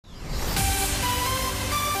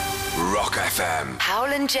Rock FM.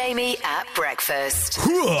 Hywel and Jamie at breakfast.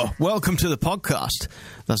 Welcome to the podcast.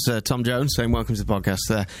 That's Tom Jones saying welcome to the podcast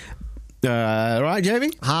there. Right,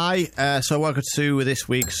 Jamie? Hi, so welcome to this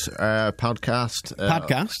week's podcast.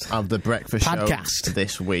 Podcast? Of the breakfast Podcast. show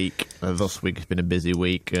this week. This week has been a busy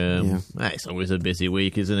week. It's always a busy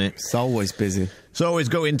week, isn't it? It's always busy. It's always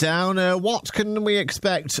going down. What can we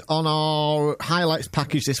expect on our highlights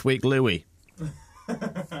package this week, Louis?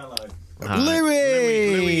 Hello. Louis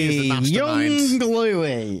is the mastermind Young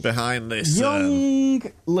Louis. behind this. Young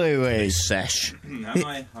Louis. This sesh.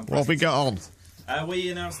 What What have we got on?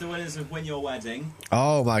 We announced the winners of Win Your Wedding.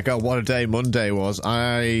 Oh my God, what a day Monday was.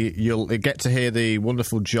 You'll get to hear the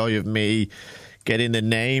wonderful joy of me getting the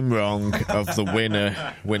name wrong of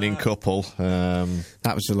the winning couple.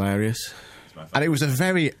 That was hilarious. And it was a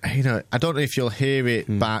very, I don't know if you'll hear it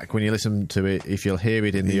back when you listen to it, if you'll hear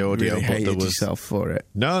it in the audio. Really but hated there was yourself for it.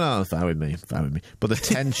 No, fine with me. But the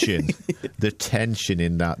tension,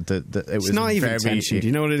 in that, it was It's not even very, tension. Do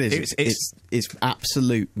you know what it is? It's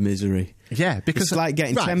absolute misery. Yeah, because It's like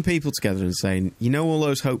getting 10 people together and saying, you know all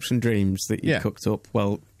those hopes and dreams that you cooked up?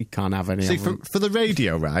 Well, you can't have any See, of them. for the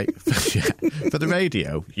radio, right? For the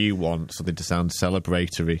radio, you want something to sound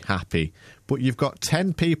celebratory, happy, but you've got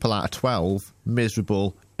 10 people out of 12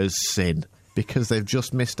 miserable as sin because they've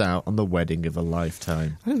just missed out on the wedding of a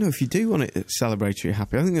lifetime. I don't know if you do want it celebratory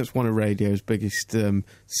happy. I think that's one of radio's biggest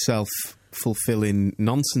self-fulfilling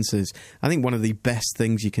nonsenses. I think one of the best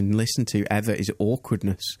things you can listen to ever is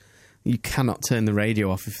awkwardness. You cannot turn the radio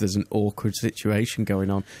off if there's an awkward situation going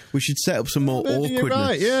on. We should set up some more awkwardness. You're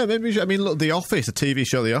right, yeah. Maybe we should. I mean, look, The Office, the TV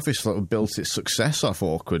show The Office, sort of built its success off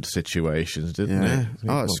awkward situations, didn't it?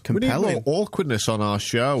 Oh, it's We compelling. need more awkwardness on our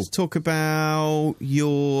show. Let's talk about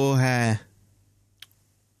your hair.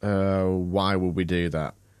 Why would we do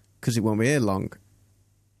that? Because it won't be here long.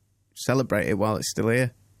 Celebrate it while it's still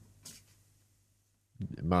here.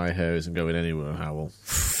 My hair isn't going anywhere, Hywel.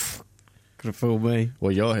 Could have fooled me.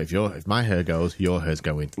 Well, if my hair goes, your hair's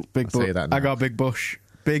going. Big I'll tell you that now. I got a big bush.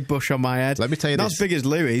 Big bush on my head. Let me tell you Not this. as big as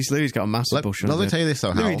Louis'. Louis' got a massive bush on his Let me head. tell you this, though,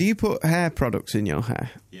 Louis, Hal. do you put hair products in your hair?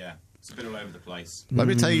 Yeah, it's a bit all over the place. Let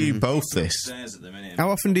me tell you both this. Upstairs at the minute. How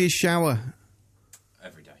often do you shower?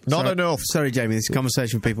 Every day. Not enough. Sorry, Jamie, this is a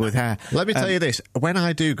conversation with people with hair. Let me tell you this. When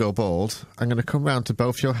I do go bald, I'm going to come round to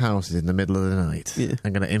both your houses in the middle of the night. Yeah.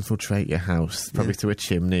 I'm going to infiltrate your house, probably through a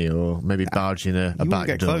chimney or maybe barge in a You won't back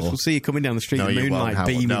get door. close. We'll see you coming down the street No, in you won't, moonlight, Howell.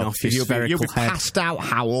 beaming No. off your You'll spherical be head. passed out,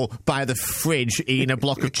 Howell, by the fridge eating a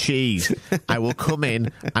block of cheese. I will come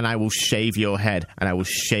in and I will shave your head, and I will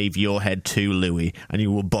shave your head too, Louis, and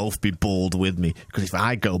you will both be bald with me. Because if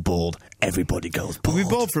I go bald, everybody goes bald. We'll be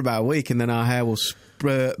bald for about a week, and then our hair will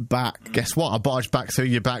spurt back. Guess what? I'll barge back through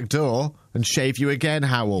your back door and shave you again,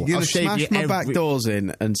 Howell. You're I'll going to shave smash you my back doors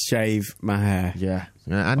in and shave my hair. Yeah.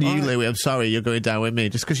 And you, Louis, I'm sorry you're going down with me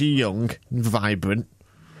just because you're young and vibrant.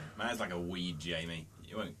 Man's like a weed, Jamie.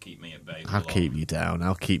 You won't keep me at bay. I'll keep you down.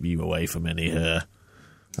 I'll keep you away from any hair.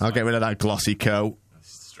 I'll get rid of that glossy coat.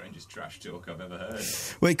 That's the strangest trash talk I've ever heard.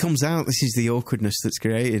 Well, it comes out. This is the awkwardness that's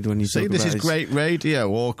created when you See, talk this about is it. great radio,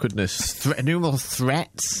 awkwardness. Need more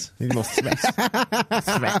threats. Need more threats.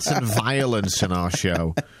 Threats and violence in our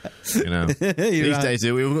show. These right. days,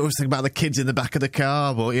 we always think about the kids in the back of the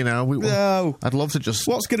car, but, No. I'd love to just...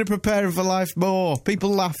 What's going to prepare them for life more? People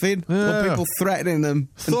laughing or people threatening them?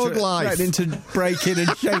 Thug life. Threatening to break in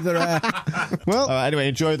and shave their hair. Well, All right, anyway,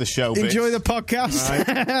 enjoy the show, enjoy bits. the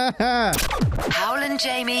podcast. Hywel and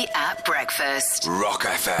Jamie at breakfast. Rock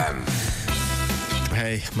FM.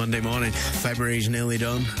 Hey, Monday morning. February's nearly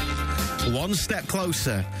done. One step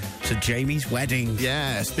closer to Jamie's wedding.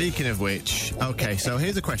 Yeah, speaking of which, okay, so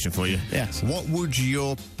here's a question for you. Yes. What would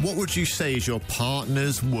you say is your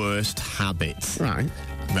partner's worst habit? Right.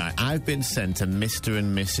 Right, I've been sent a Mr.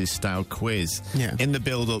 and Mrs. style quiz in the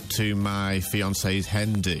build-up to my fiance's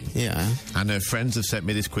hen do. Yeah. And her friends have sent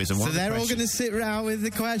me this quiz. And So they're all going to sit round with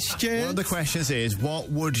the questions? one of the questions is, what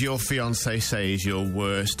would your fiance say is your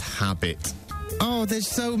worst habit? Oh, there's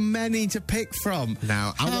so many to pick from.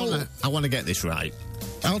 Now, I want to get this right.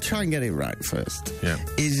 I'll try and get it right first. Yeah.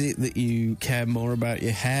 Is it that you care more about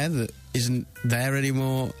your hair that isn't there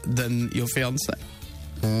anymore than your fiancé?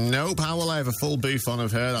 Nope, how will I have a full booth on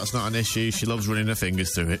of her? That's not an issue. She loves running her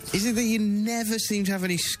fingers through it. Is it that you never seem to have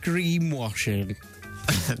any screen washing?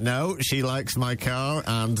 No, she likes my car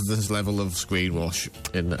and this level of screen wash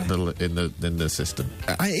in the system.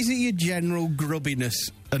 Is it your general grubbiness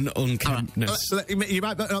and unkemptness? You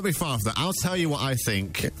might not be far from that. I'll tell you what I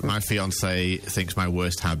think my fiancé thinks my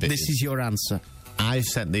worst habit This is your answer. I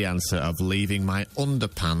sent the answer of leaving my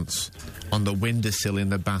underpants on the windowsill in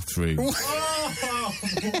the bathroom.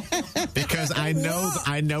 Because I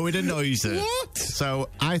I know it annoys her. What? So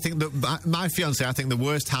I think that my fiance, I think the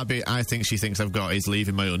worst habit I think she thinks I've got is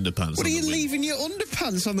leaving my underpants. What are you leaving your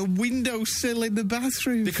underpants on the windowsill in the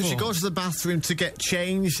bathroom Because for? you go to the bathroom to get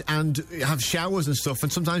changed and have showers and stuff,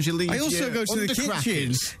 and sometimes you leave. I also go to the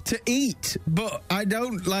kitchen to eat, but I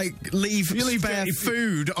don't leave spare dirty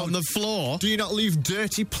food on the floor. Do you not leave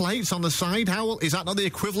dirty plates on the side, Hywel? Is that not the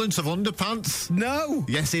equivalent of underpants? No.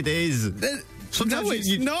 Yes, it is. Sometimes No,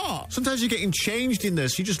 it's not. Sometimes you're getting changed in there,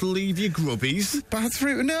 so you just leave your grubbies.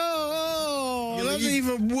 Bathroom? No, that's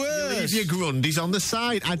even worse. You leave your grundies on the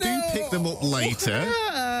side. I do pick them up later.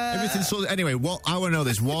 Everything sort of, anyway, what I want to know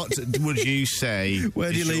is, what would you say?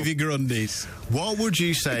 Where do you leave your grundies? What would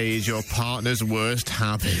you say is your partner's worst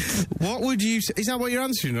habit? What would you say? Is that what you're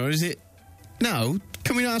answering, or is it? No.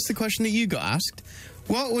 Can we not ask the question that you got asked?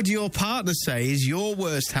 What would your partner say is your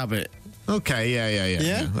worst habit? Okay,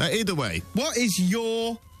 yeah. Either way. What is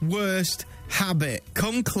your worst habit?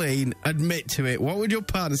 Come clean, admit to it. What would your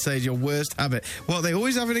partner say is your worst habit? What they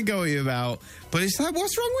always having a go at you about, but it's like,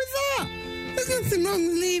 what's wrong with that? There's nothing wrong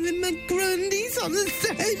with leaving my grundies on the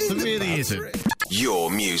side of the really isn't.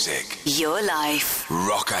 Your music. Your life.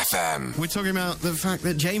 Rock FM. We're talking about the fact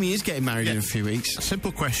that Jamie is getting married in a few weeks. A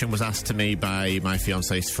simple question was asked to me by my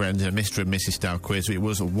fiance's friend, Mr. and Mrs. Style Quiz. It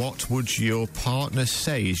was, what would your partner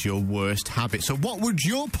say is your worst habit? So what would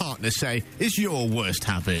your partner say is your worst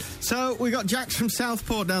habit? So we got Jax from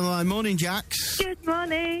Southport down the line. Morning, Jax. Good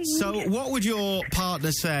morning. So what would your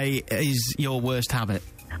partner say is your worst habit?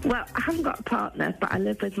 Well, I haven't got a partner, but I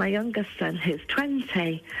live with my youngest son, who's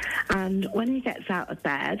 20, and when he gets out of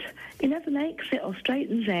bed, he never makes it or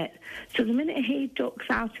straightens it. So the minute he ducks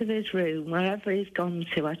out of his room, wherever he's gone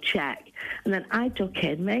to, I check, and then I duck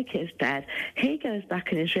in, make his bed. He goes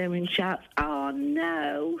back in his room and shouts, "Oh,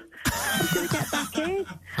 no, I'm going to get back in."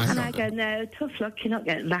 And I go, "No, tough luck, you're not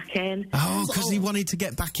getting back in." Oh, because he wanted to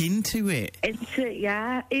get back into it. Into it,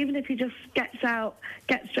 yeah. Even if he just gets out,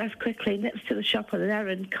 gets dressed quickly, nips to the shop on an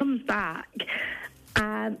errand, comes back,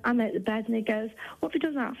 I make the bed, and he goes, "What have you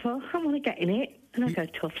done that for?" "I want to get in it." And I go,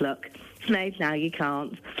 "Tough luck. It's made now, you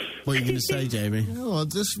can't." What are you going to say, Jamie? Oh,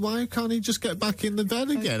 why can't he just get back in the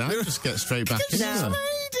bed again? I just get straight back in there.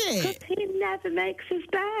 Because he never makes his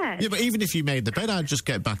bed. Yeah, but even if you made the bed, I'd just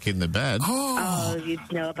get back in the bed. Oh,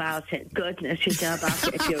 you'd know about it. Goodness, you'd know about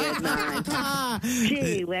it if you were in mine.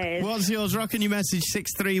 Gee whiz. What's yours? Rocking your message,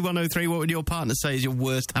 63103. What would your partner say is your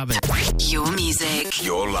worst habit? Your music.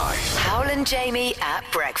 Your life. Hywel and Jamie at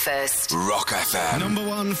breakfast. Rock FM. Number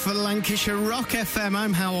one for Lancashire Rock FM.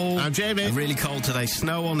 I'm Hywel. I'm Jamie. Really cold today.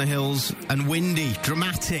 Snow on the hills and windy.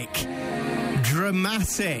 Dramatic.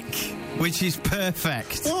 Which is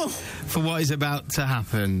perfect for what is about to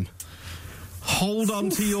happen. Hold on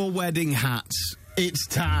to your wedding hats. It's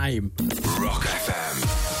time. Rock FM.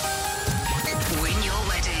 Win your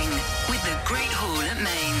wedding with the Great Hall at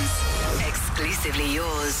Mainz. Exclusively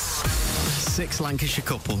yours. 6 Lancashire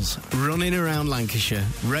couples running around Lancashire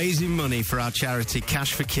raising money for our charity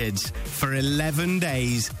Cash for Kids for 11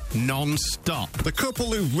 days non-stop. The couple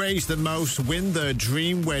who raised the most win their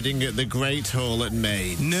dream wedding at the Great Hall at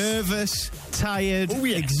Mainz. Nervous, tired,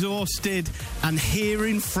 exhausted, and here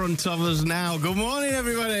in front of us now. Good morning,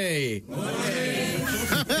 everybody.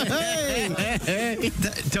 Hey.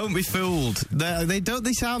 Don't be fooled. They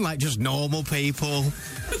sound like just normal people.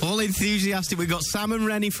 All enthusiastic. We've got Sam and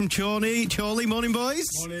Rennie from Chorley. Morning, boys.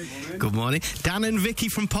 Morning. Good morning. Dan and Vicky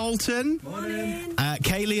from Poulton. Morning.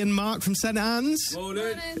 Kaylee and Mark from St Anne's.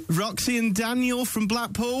 Morning. Roxy and Daniel from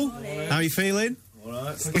Blackpool. Morning. How are you feeling? All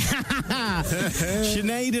right.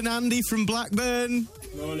 Sinead and Andy from Blackburn.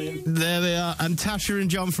 Morning. There they are. And Tasha and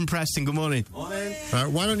John from Preston. Good morning. Morning.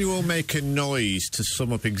 Why don't you all make a noise to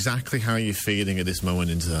sum up exactly how you're feeling at this moment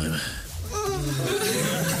in time?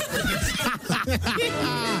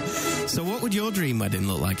 So what would your dream wedding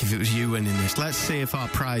look like if it was you winning this? Let's see if our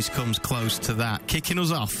prize comes close to that. Kicking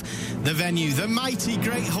us off, the venue, the mighty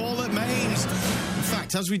Great Hall at Mainz. In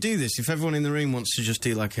fact, as we do this, if everyone in the room wants to just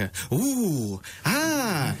do like a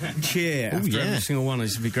cheer after every single one,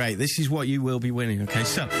 this would be great. This is what you will be winning, okay?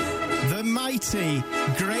 So, the mighty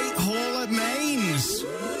Great Hall at Mainz.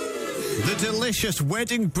 The delicious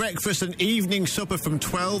wedding breakfast and evening supper from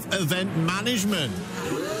 12 Event Management.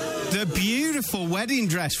 The beautiful wedding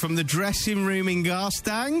dress from the dressing room in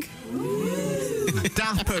Garstang.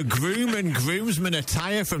 Dapper groom and groomsman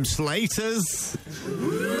attire from Slater's.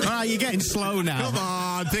 All right, you're getting slow now. Come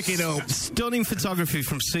on. on, pick it up. Stunning photography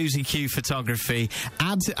from Susie Q Photography.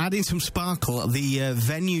 Adding some sparkle. The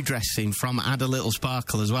venue dressing from Add a Little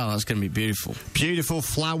Sparkle as well. That's going to be beautiful. Beautiful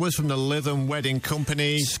flowers from the Lytham Wedding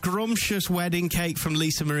Company. Scrumptious wedding cake from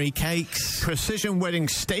Lisa Marie Cakes. Precision wedding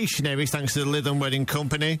stationery thanks to the Lytham Wedding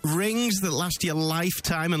Company. Rings that last your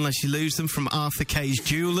lifetime unless you lose them from Arthur K's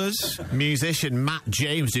Jewellers. Musician Matt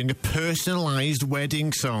James doing a personalised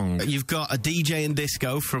wedding song. You've got a DJ and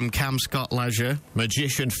disco from Cam Scott Leisure.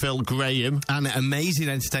 Magician Phil Graham. And amazing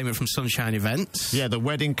entertainment from Sunshine Events. Yeah, the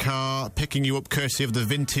wedding car picking you up courtesy of the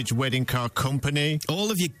Vintage Wedding Car Company.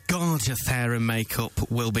 All of your gorgeous hair and makeup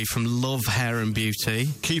will be from Love Hair and Beauty.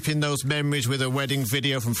 Keeping those memories with a wedding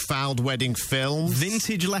video from Fouled Wedding Films.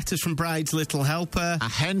 Vintage letters from Bride's Little Helper. A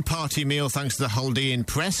hen party meal thanks to the Holiday Inn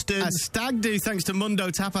Preston. A stag do thanks to Mundo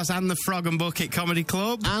Tapas and the Frog and Bucket Comedy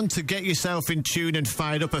Club. And to get yourself in tune and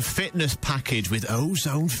fired up, a fitness package with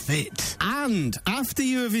Ozone Fit. And after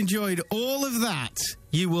you have enjoyed all of that,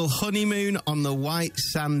 you will honeymoon on the white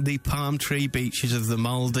sandy palm tree beaches of the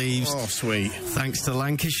Maldives. Oh, sweet. Thanks to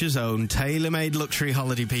Lancashire's own tailor-made luxury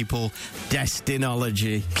holiday people,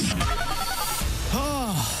 Destinology.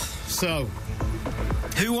 Oh, so,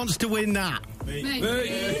 who wants to win that? Me.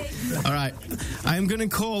 All right. I am going to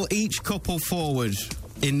call each couple forward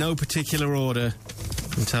in no particular order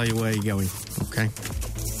and tell you where you're going. Okay?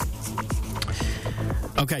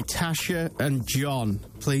 Okay, Tasha and John,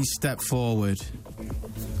 please step forward.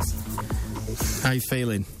 How you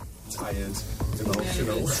feeling? Tired,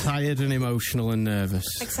 emotional. Tired and emotional and nervous.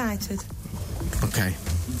 Excited. Okay.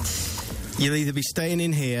 You'll either be staying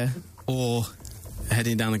in here or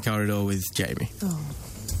heading down the corridor with Jamie. Oh.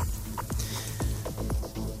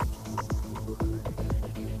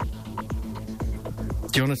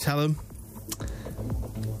 Do you want to tell them?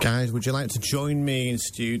 Guys, would you like to join me in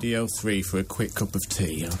Studio 3 for a quick cup of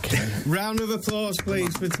tea, okay? Round of applause,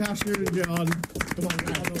 please, for Tasha and John.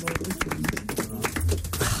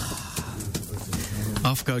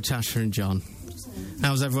 Off go Tasha and John.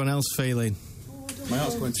 How's everyone else feeling? My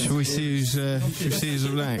heart's going to... Shall we see who's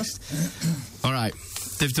up next? All right.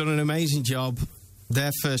 They've done an amazing job. They're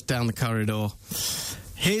first down the corridor.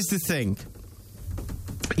 Here's the thing.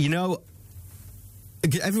 You know,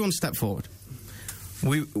 everyone step forward.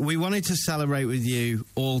 We wanted to celebrate with you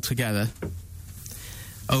all together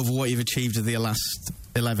over what you've achieved in the last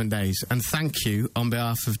 11 days. And thank you on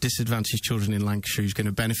behalf of Disadvantaged Children in Lancashire, who's going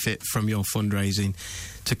to benefit from your fundraising.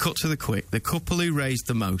 To cut to the quick, the couple who raised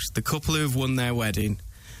the most, the couple who have won their wedding,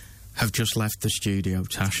 have just left the studio,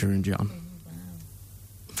 Tasha and John.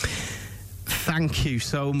 Thank you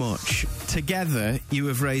so much. Together, you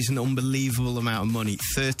have raised an unbelievable amount of money,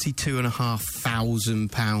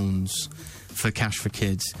 £32,500 for Cash for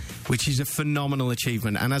Kids, which is a phenomenal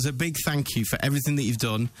achievement. And as a big thank you for everything that you've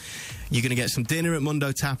done, you're going to get some dinner at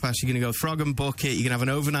Mundo Tapas, you're going to go Frog and Bucket, you're going to have an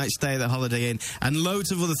overnight stay at the Holiday Inn, and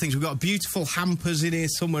loads of other things. We've got beautiful hampers in here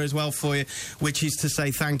somewhere as well for you, which is to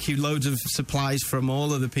say thank you. Loads of supplies from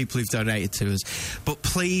all of the people who've donated to us. But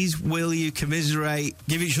please, will you commiserate,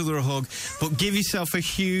 give each other a hug, but give yourself a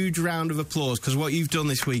huge round of applause, because what you've done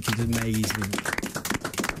this week is amazing.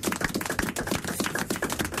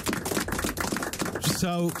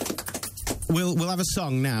 So, we'll have a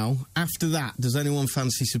song now. After that, does anyone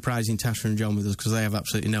fancy surprising Tasha and John with us? Because they have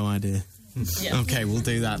absolutely no idea. Yeah. Okay, we'll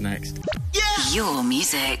do that next. Yeah! Your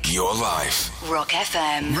music. Your life. Rock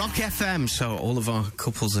FM. Rock FM. So, all of our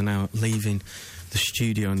couples are now leaving the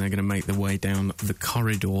studio and they're going to make their way down the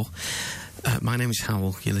corridor. My name is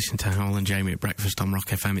Hywel. You're listening to Hywel and Jamie at Breakfast on Rock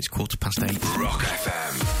FM. It's 8:15. Rock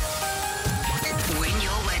FM. Win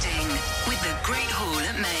your wedding with the Great Hall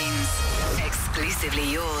at Mains.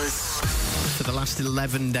 Exclusively yours. For the last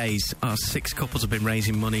 11 days, our 6 couples have been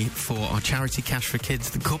raising money for our charity Cash for Kids.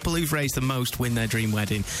 The couple who've raised the most win their dream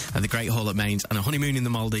wedding at the Great Hall at Mains and a honeymoon in the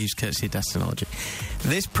Maldives courtesy of Destinology.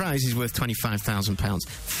 This prize is worth £25,000.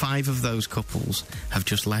 5 of those couples have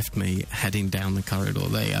just left me heading down the corridor.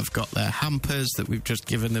 They have got their hampers that we've just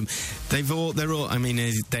given them. They're all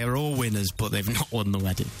winners, but they've not won the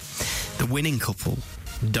wedding. The winning couple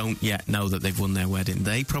don't yet know that they've won their wedding.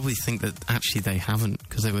 They probably think that actually they haven't,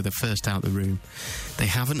 because they were the first out the room. They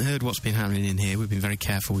haven't heard what's been happening in here. We've been very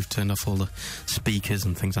careful. We've turned off all the speakers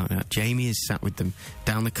and things like that. Jamie is sat with them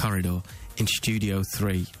down the corridor in Studio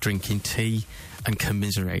 3, drinking tea and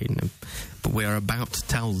commiserating them. But we are about to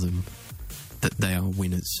tell them that they are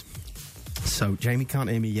winners. So, Jamie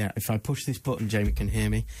can't hear me yet. If I push this button, Jamie can hear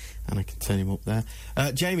me, and I can turn him up there.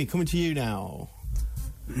 Jamie, coming to you now.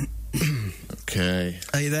 Okay.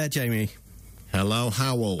 Are you there, Jamie? Hello,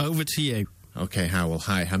 Hywel. Over to you. Okay, Hywel.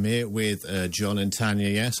 Hi, I'm here with John and Tanya.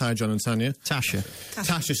 Yes, hi, John and Tanya. Tasha.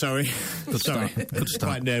 Tasha, sorry. Sorry. Good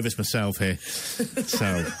start. Quite nervous myself here.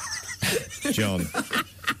 So, John.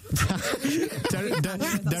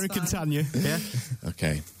 Derek and Tanya. Yeah.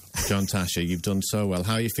 Okay. John, Tasha, you've done so well.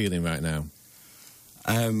 How are you feeling right now?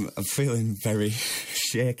 I'm feeling very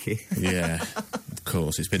shaky. Yeah, of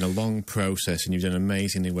course. It's been a long process and you've done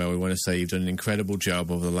amazingly well. We want to say you've done an incredible job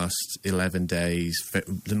over the last 11 days.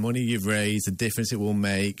 The money you've raised, the difference it will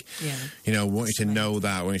make. Yeah. You know, I want you to know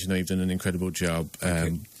that. I want you to know you've done an incredible job.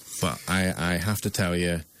 But I have to tell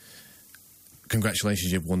you,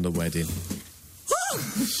 congratulations, you've won the wedding.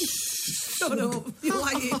 Shut up. You're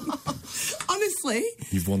lying. Honestly.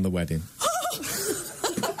 You've won the wedding.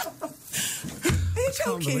 I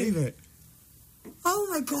can't believe it. Oh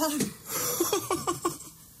my god.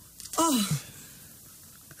 Oh.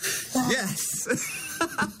 Yes.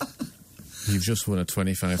 You've just won a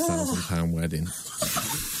 £25,000 wedding.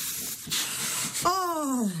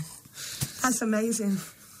 Oh. That's amazing.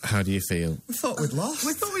 How do you feel? I thought we'd lost.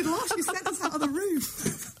 We thought we'd lost. You sent us out of the roof.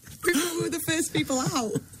 We thought we were the first people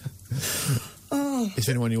out. Oh. Is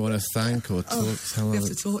there anyone you want to thank or talk? Tell We have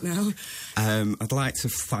them? to talk now. I'd like to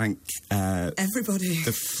thank Everybody.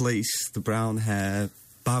 the fleece, the brown hair,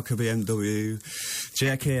 Barker BMW,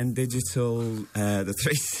 JKN Digital, the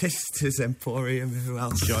Three Sisters Emporium, who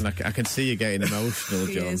else? John, I can see you getting emotional,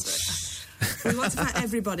 He John. is. We want to thank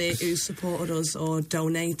everybody who supported us or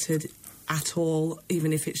donated at all,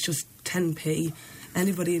 even if it's just 10p.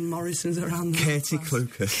 Anybody in Morrison's around there? Katie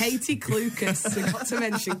Clucas. Katie Clucas. We got to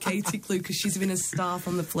mention Katie Clucas. She's been a star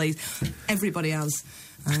from the fleece. Everybody has.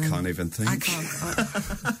 I can't even think. I can't.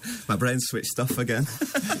 My brain's switched off again.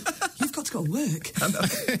 You've got to go to work.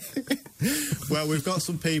 Well, we've got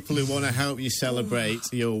some people who want to help you celebrate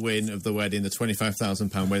your win of the wedding, the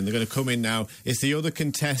 £25,000 wedding. They're going to come in now. It's the other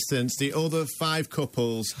contestants, the other 5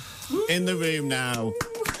 couples in the room now.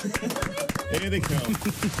 Here they come.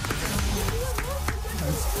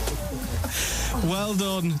 Well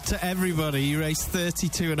done to everybody. You raised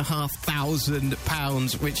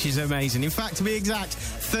 £32,500, which is amazing. In fact, to be exact,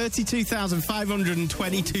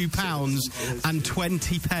 £32,522 and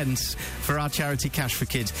 20 pence for our charity Cash for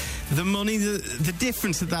Kids. The money, the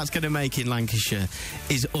difference that's going to make in Lancashire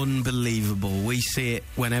is unbelievable. We see it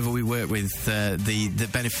whenever we work with the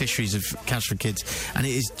beneficiaries of Cash for Kids, and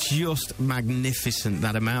it is just magnificent.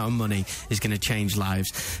 That amount of money is going to change lives.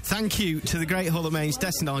 Thank you to the Great Hall of Mains,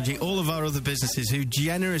 Destinology, all of our other businesses who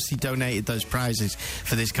generously donated those prizes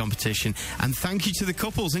for this competition. And thank you to the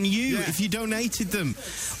couples and you, if you donated them.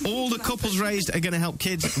 All the couples raised are going to help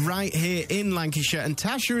kids right here in Lancashire. And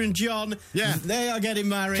Tasha and John, they are getting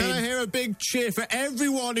married. Can I hear a big cheer for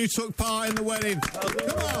everyone who took part in the wedding?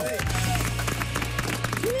 Come on.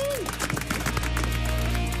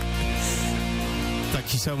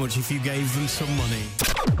 Thank you so much if you gave them some money.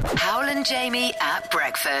 Hywel and Jamie at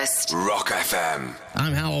breakfast. Rock FM.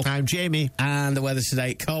 I'm Hywel. I'm Jamie. And the weather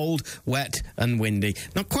today, cold, wet and windy.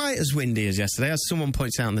 Not quite as windy as yesterday, as someone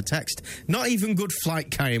points out in the text. Not even good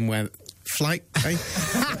flight carrying weather.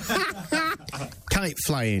 Kite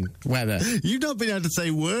flying weather. You've not been able to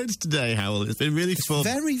say words today, Hywel. It's been really fun.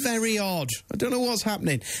 Very, very odd. I don't know what's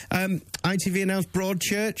happening. ITV announced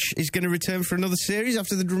Broadchurch is going to return for another series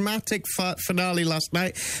after the dramatic finale last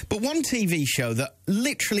night. But one TV show that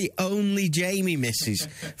literally only Jamie misses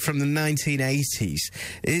from the 1980s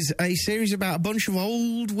is a series about a bunch of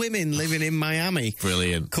old women living in Miami.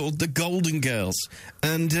 Brilliant. Called The Golden Girls.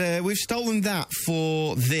 And we've stolen that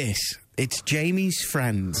for this. It's Jamie's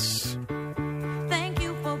Friends. Thank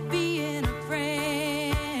you for being a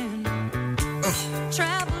friend.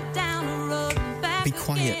 Travel down the road and back. Be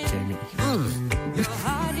quiet, Jamie. Your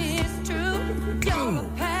heart is true. You're a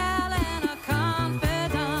pal and a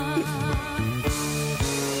confidant.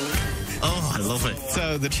 Oh, I love it.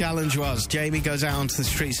 So the challenge was Jamie goes out onto the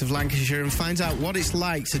streets of Lancashire and finds out what it's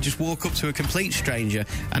like to just walk up to a complete stranger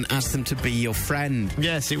and ask them to be your friend.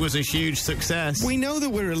 Yes, it was a huge success. We know that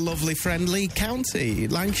we're a lovely, friendly county.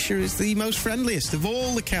 Lancashire is the most friendliest of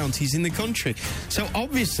all the counties in the country. So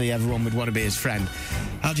obviously everyone would want to be his friend.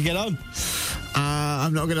 How'd you get on?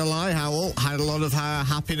 I'm not going to lie, Hywel. I had a lot of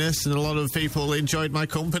happiness and a lot of people enjoyed my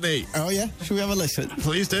company. Oh, yeah? Should we have a listen?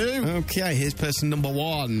 Please do. Okay, here's person number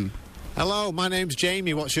 1. Hello, my name's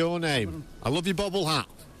Jamie. What's your name? I love your bobble hat.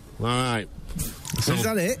 All right. Is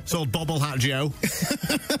that it? It's old Bobble Hat Joe.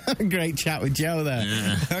 Great chat with Joe there.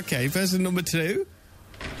 Yeah. Okay, person number 2.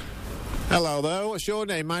 Hello there. What's your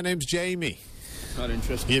name? My name's Jamie. Not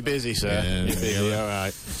interested. You're busy, sir. Yeah, You're busy. All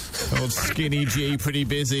right. Old Skinny G, pretty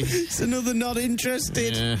busy. It's another not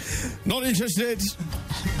interested. Yeah. Not interested.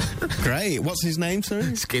 Great. What's his name,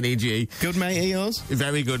 sorry? Skinny G. Good mate of yours?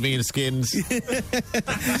 Very good, me and Skins.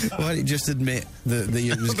 Why don't you just admit that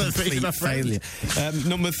it was a complete failure?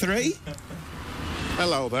 Number 3?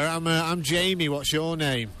 Hello there, I'm Jamie. What's your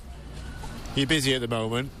name? You busy at the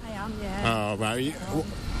moment? I am, yeah. Oh, right.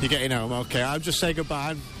 You're getting home, okay. I'll just say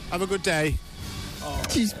goodbye. Have a good day.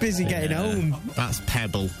 She's busy getting home. That's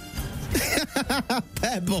Pebble.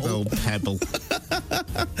 Pebble. Oh, Pebble.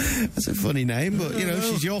 That's a funny name, but,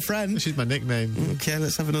 she's your friend. She's my nickname. Okay,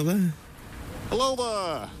 let's have another. Hello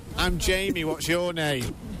there. I'm Jamie. What's your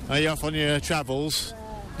name? Are you off on your travels?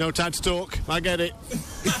 No time to talk. I get it.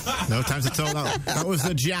 No time to talk. That was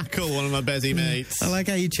the Jackal, one of my busy mates. I like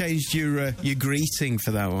how you changed your greeting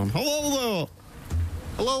for that one. Hello there.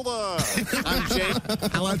 Hello there. I'm Jamie.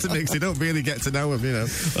 I like to mix it up, really get to know him,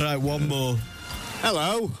 All right, one more.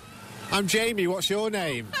 Hello. I'm Jamie. What's your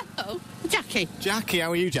name? Hello, Jackie. Jackie,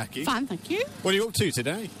 how are you, Jackie? Fine, thank you. What are you up to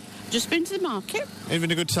today? Just been to the market.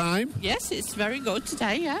 Having a good time? Yes, it's very good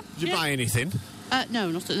today, yeah. Did you buy anything?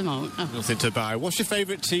 No, not at the moment, no. Nothing to buy. What's your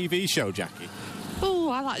favourite TV show, Jackie? Oh,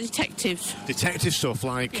 I like detectives. Detective stuff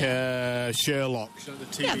like Sherlock. The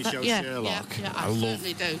TV show Sherlock. Yeah, I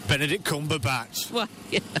certainly do. Benedict Cumberbatch. Well,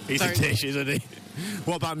 yeah. He's a dish, isn't he?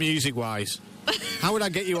 What about music-wise? How would I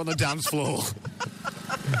get you on the dance floor?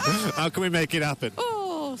 How can we make it happen?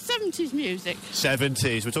 Oh, 70s music.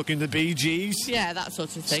 70s. We're talking the Bee Gees? Yeah, that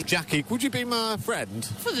sort of thing. Jackie, would you be my friend?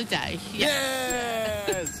 For the day,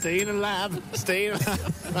 yeah. Staying alive. Staying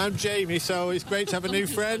alive. I'm Jamie, so it's great to have a new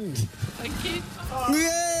friend. Thank you.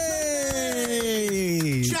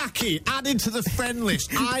 Yay! Jackie, added to the friend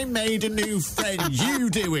list. I made a new friend. You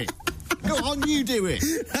do it. Go on, you do it.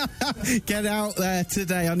 Get out there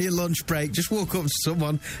today on your lunch break. Just walk up to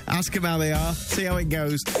someone, ask them how they are, see how it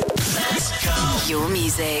goes. Let's go. Your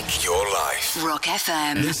music. Your life. Rock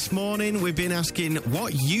FM. This morning we've been asking,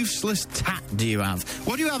 what useless tat do you have?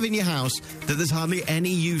 What do you have in your house that there's hardly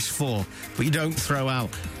any use for, but you don't throw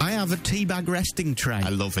out? I have a tea bag resting tray. I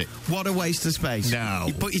love it. What a waste of space. No.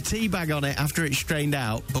 You put your tea bag on it after it's strained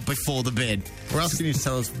out, but before the bin. We're asking you to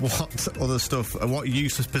tell us what other stuff and what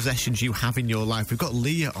useless possessions you have in your life. We've got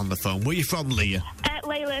Leah on the phone. Where are you from, Leah?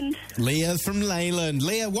 Leyland. Leah from Leyland.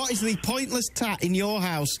 Leah, what is the pointless tat in your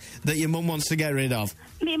house that your mum wants to get rid of?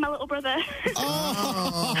 Me and my little brother.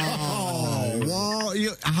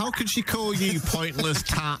 What? How could she call you pointless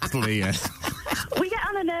tat, Leah? We get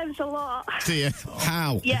on her nerves a lot. Do you?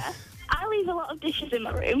 How? Yeah. I leave a lot of dishes in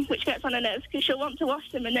my room, which gets on her nerves because she'll want to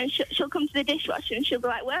wash them, and then she'll come to the dishwasher and she'll be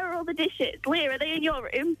like, "Where are all the dishes? Leah, are they in your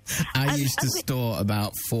room?" I used to store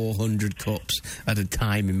about 400 cups at a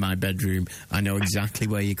time in my bedroom. I know exactly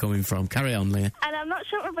where you're coming from. Carry on, Leah. And I'm not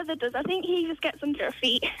sure what my brother does. I think he just gets under her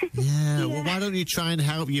feet. Yeah, well, why don't you try and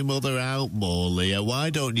help your mother out more, Leah? Why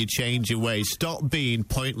don't you change your ways? Stop being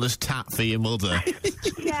pointless tat for your mother.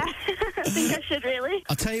 Yeah, I think I should, really.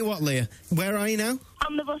 I'll tell you what, Leah. Where are you now?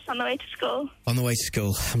 On the bus on the way to school. On the way to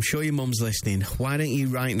school. I'm sure your mum's listening. Why don't you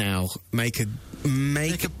right now make a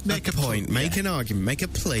point, make an argument, make a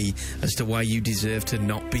plea as to why you deserve to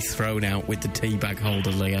not be thrown out with the tea bag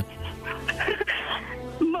holder, Leah?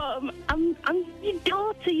 Mum, I'm your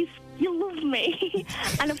daughter. You love me,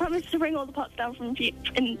 and I promise to bring all the pots down from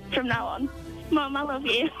now on. Mum, I love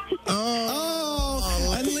you.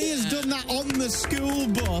 Oh, and Leah's done that on the school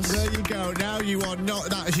bus. There you go. Now you are not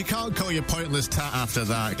that. She can't call you pointless tat after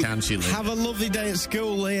that, can she, Leah? Have a lovely day at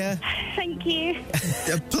school, Leah. Thank you.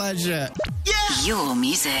 A pleasure. Yeah! Your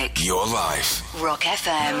music. Your life. Rock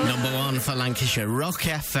FM. Number 1 for Lancashire, Rock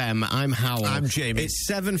FM. I'm Hywel. I'm Jamie. It's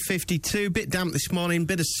 7:52, bit damp this morning,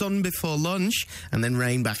 bit of sun before lunch, and then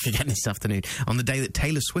rain back again this afternoon on the day that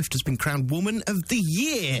Taylor Swift has been crowned Woman of the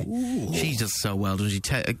Year. Ooh. She does so well, doesn't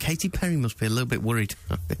she? Katy Perry must be a little bit worried,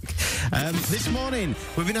 I think. This morning,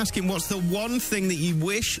 we've been asking, what's the one thing that you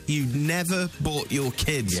wish you'd never bought your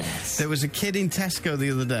kids? Yes. There was a kid in Tesco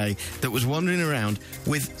the other day that was wandering around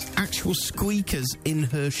with actual squeakers in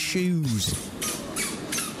her shoes.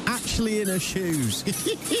 Actually in her shoes.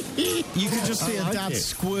 You could just see her dad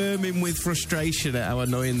squirming with frustration at how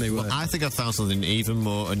annoying they were. Well, I think I found something even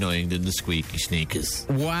more annoying than the squeaky sneakers.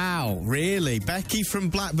 Wow, really? Becky from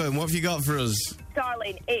Blackburn, what have you got for us?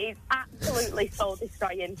 Darling, it is absolutely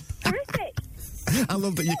soul-destroying. Horrific. I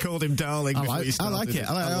love that you called him darling. I like it.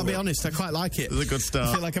 I'll be honest, I quite like it. It's a good start.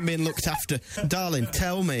 I feel like I'm being looked after. Darling,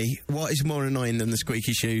 tell me, what is more annoying than the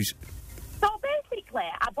squeaky shoes? So basically,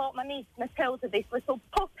 I bought my niece Matilda this little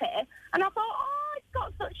puppy, and I thought, oh, it's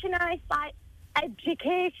got such a nice,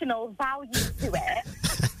 educational value to it.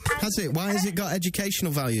 Has it? Why has it got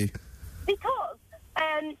educational value? Because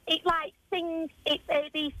it, sings its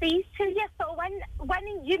ABCs to you. So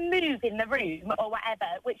when you move in the room or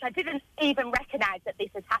whatever, which I didn't even recognise that this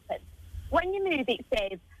has happened, when you move it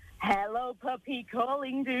says, "Hello, puppy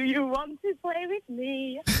calling, do you want to play with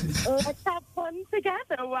me? Let's have fun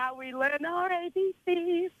together while we learn our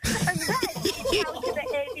ABCs." And then it tells you the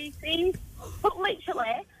ABCs. But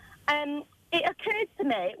literally, it occurred to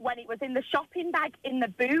me when it was in the shopping bag in the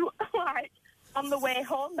boot, like, on the way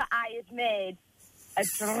home, that I had made a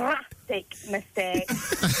drastic mistake.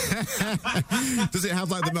 Does it have,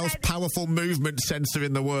 like, the most powerful movement sensor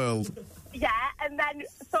in the world? Yeah, and then,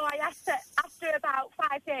 so I had to, after about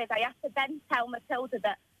 5 days, I had to then tell Matilda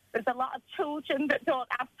that there's a lot of children that don't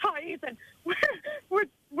have toys, and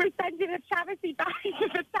we're sending a charity bag to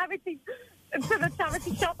the charity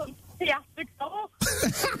shop, and she has to go.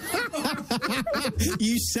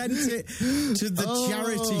 You sent it to the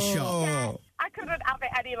charity shop. Yeah, I couldn't have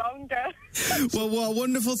it any longer. Well, what a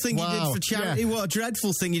wonderful thing you did for charity. Yeah. What a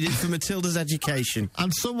dreadful thing you did for Matilda's education.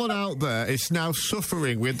 And someone out there is now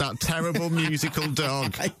suffering with that terrible musical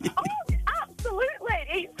dog. Oh,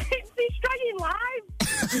 absolutely. It's destroying lives.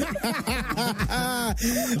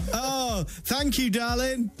 Oh, thank you,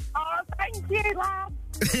 darling. Oh, thank you, lad.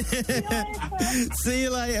 See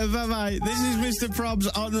you later. Bye-bye. This is Mr. Probs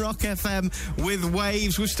on Rock FM with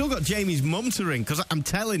Waves. We've still got Jamie's mum to ring, because I'm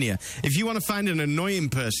telling you, if you want to find an annoying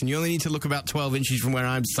person, you only need to look about 12 inches from where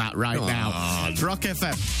I'm sat right now. It's Rock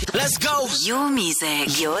FM. Let's go. Your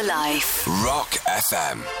music, your life. Rock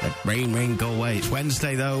FM. Rain, go away. It's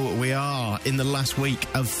Wednesday, though. We are in the last week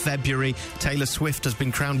of February. Taylor Swift has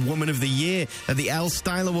been crowned Woman of the Year at the Elle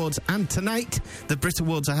Style Awards. And tonight, the Brit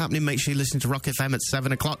Awards are happening. Make sure you listen to Rock FM at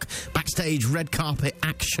 7 o'clock. Backstage red carpet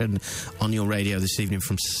action on your radio this evening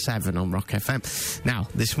from 7 on Rock FM. Now,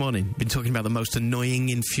 this morning, been talking about the most annoying,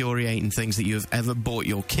 infuriating things that you have ever bought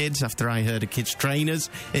your kids after I heard of kids' trainers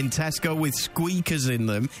in Tesco with squeakers in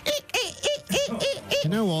them. You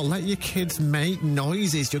know what? Let your kids make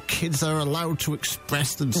noises. Your kids are allowed to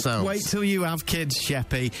express themselves. Wait till you have kids,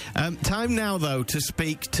 Sheppy. Time now, though, to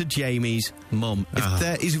speak to Jamie's mum. If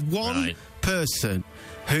there is one person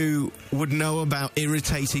who would know about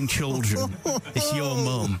irritating children, it's your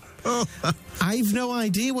mum. I've no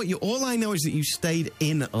idea what you... All I know is that you stayed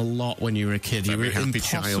in a lot when you were a kid. You were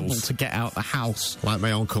impossible to get out the house. Like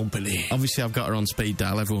my own company. Obviously, I've got her on speed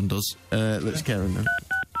dial. Everyone does. Let's get her in then.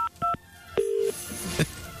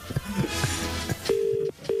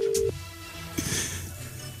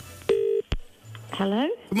 Hello?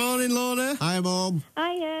 Good morning, Lorna. Hi, Mum.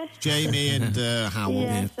 Hiya. Jamie and Hywel.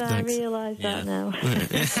 Yes, I thanks. realise that now.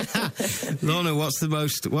 Lorna,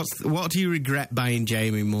 what do you regret buying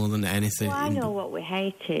Jamie more than anything? Well, I know what we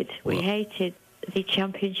hated. We hated the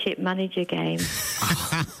Championship Manager game.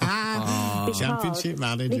 Championship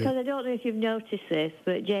Manager. Because I don't know if you've noticed this,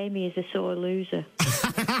 but Jamie is a sore loser.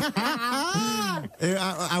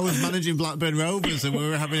 I was managing Blackburn Rovers and we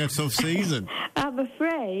were having a tough season. I'm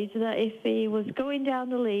afraid that if he was going down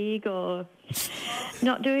the league or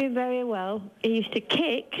not doing very well, he used to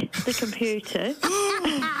kick the computer.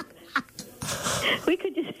 We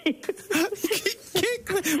could just kick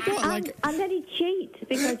what, like... and then he'd cheat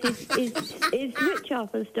because he'd switch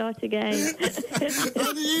off and start again.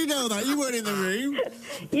 How do you know that? You weren't in the room.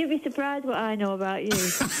 You'd be surprised what I know about you.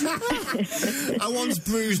 I once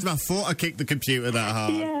bruised my foot. I kicked the computer that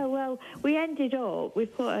hard. Yeah, well, we ended up, we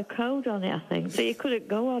put a code on it, I think, so you couldn't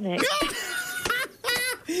go on it.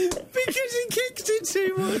 Because he kicked it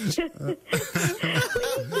too much.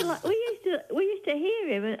 we used to hear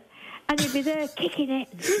him and he'd be there kicking it,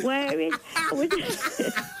 swearing.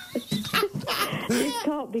 This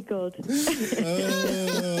can't be good.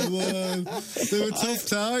 Oh, man. They were tough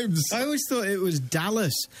times. I always thought it was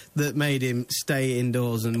Dallas that made him stay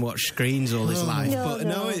indoors and watch screens all his life. No, But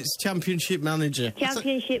no, it's Championship Manager.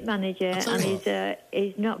 Championship Manager, and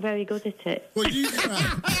he's not very good at it. Well,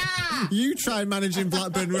 you try managing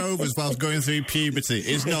Blackburn Rovers whilst going through puberty.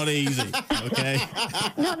 It's not easy, okay?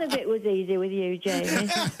 None of it was easy with you, Jamie.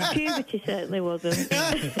 Puberty certainly wasn't.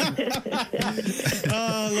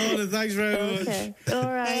 Oh, Lorna, thanks very much. Okay.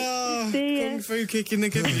 All right. Oh, see ya. Kung Fu kicking the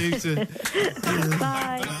computer.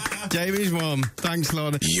 Bye. Jamie's mum. Thanks,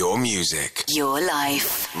 Lorna. Your music. Your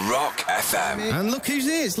life. Rock FM. And look who's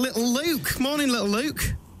here. It's little Luke. Morning, little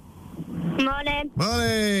Luke. Morning.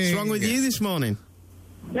 Morning. What's wrong with you this morning?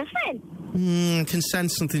 Nothing. I can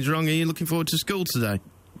sense something's wrong. Are you looking forward to school today?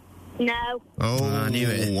 No. Oh, I knew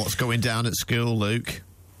it. What's going down at school, Luke?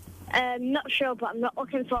 Not sure, but I'm not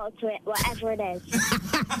looking forward to it, whatever it is.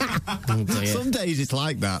 Oh dear. Some days it's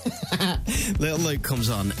like that. Little Luke comes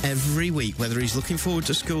on every week, whether he's looking forward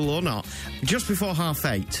to school or not, just before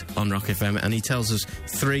 8:30 on Rock FM, and he tells us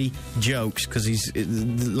 3 jokes, because he's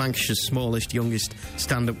Lancashire's smallest, youngest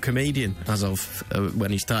stand-up comedian as of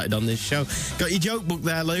when he started on this show. Got your joke book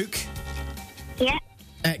there, Luke? Yeah.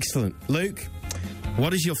 Excellent. Luke,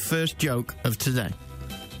 what is your first joke of today?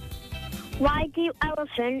 Why do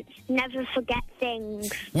elephants never forget things?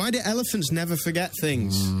 Why do elephants never forget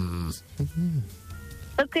things?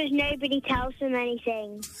 Because nobody tells them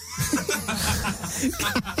anything.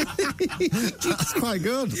 That's quite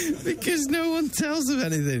good. Because no one tells them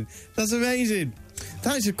anything. That's amazing.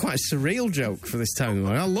 That is quite a surreal joke for this time of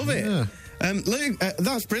morning. I love it. Yeah. Luke,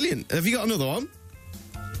 that's brilliant. Have you got another one?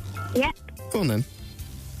 Yep. Go on then.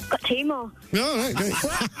 Got 2 more. All right, great.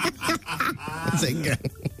 Zingo.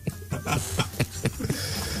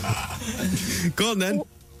 Go on then.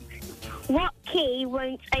 What key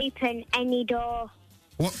won't open any door?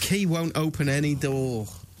 What key won't open any door?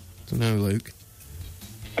 Don't know, Luke.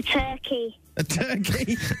 A turkey. A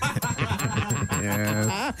turkey.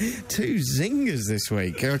 Yeah. 2 zingers this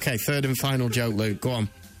week. Okay, third and final joke, Luke. Go on.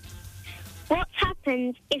 What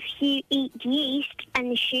happens if you eat yeast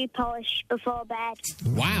and shoe polish before bed?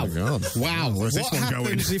 Wow. Oh, God. Wow. Where's this What one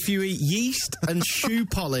happens going? if you eat yeast and shoe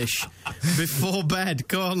polish before bed?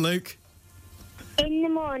 Go on, Luke. In the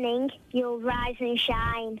morning, you'll rise and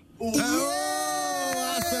shine.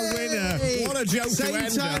 Oh, that's a winner. What a joke to Same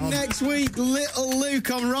end time on. next week, Little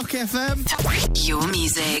Luke on Rock FM. Your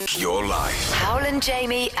music. Your life. Hywel and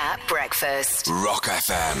Jamie at breakfast. Rock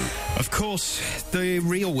FM. Of course, the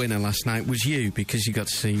real winner last night was you, because you got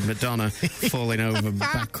to see Madonna falling over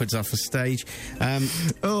backwards off a stage.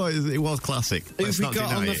 It was classic. Who've Let's we not got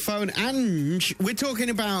deny on the it. phone? Ange. We're talking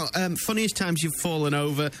about funniest times you've fallen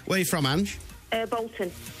over. Where are you from, Ange? Bolton.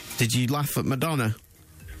 Did you laugh at Madonna?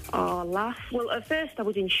 Oh, laugh. Well, at first I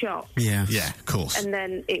was in shock. Yeah. Yeah, of course. And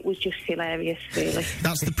then it was just hilarious, really.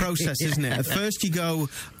 That's the process, isn't it? At first you go,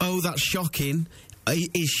 oh, that's shocking.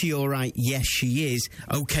 Is she all right? Yes, she is.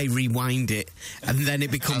 Okay, rewind it. And then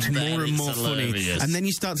it becomes And then more and it's more funny. hilarious. And then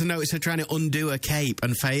you start to notice her trying to undo a cape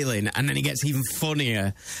and failing, and then it gets even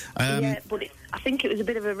funnier. Yeah, but I think it was a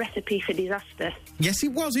bit of a recipe for disaster. Yes,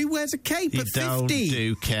 it was. Who wears a cape You at don't 50?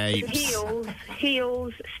 do capes.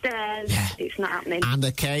 Heels, stairs, it's not happening. And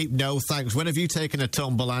a cape, no thanks. When have you taken a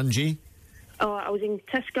tumble, Angie? Oh, I was in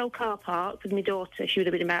Tesco car park with my daughter. She would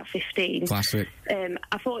have been about 15. Classic.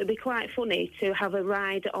 I thought it'd be quite funny to have a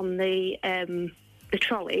ride on the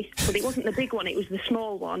trolley, but it wasn't the big one, it was the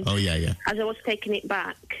small one. Oh, yeah, yeah. As I was taking it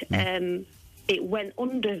back, it went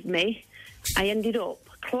under me. I ended up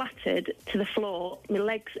clattered to the floor, my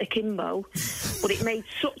legs akimbo, but it made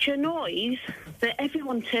such a noise that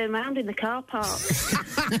everyone turned around in the car park.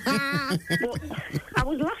 But I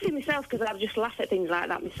was laughing myself, because I just laugh at things like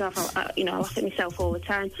that myself. I laugh at myself all the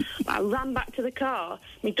time. But I ran back to the car.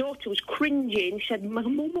 My daughter was cringing. She said,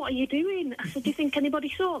 Mum, what are you doing? I said, do you think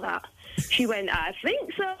anybody saw that? She went, I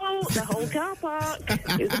think so. The whole car park.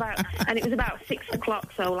 It was about 6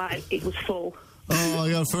 o'clock, so it was full. Oh, my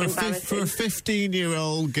God, for a Embarrassing.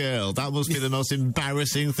 15-year-old girl, that must be the most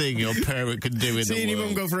embarrassing thing your parent can do in Seeing the your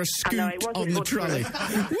world. mum go for a I know, scoot it wasn't on the good trolley.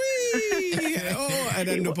 Whee! Oh, and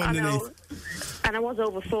end up I know. underneath. And I was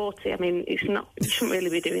over 40. I mean, it's not. You shouldn't really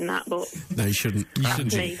be doing that, but No, you shouldn't. You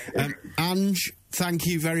shouldn't. me. Ange, thank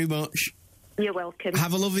you very much. You're welcome.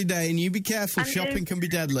 Have a lovely day, and you be careful. And you. Shopping can be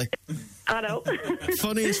deadly. I know.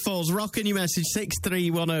 Funniest falls. Rocking your message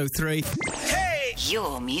 63103.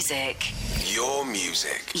 Your music. Your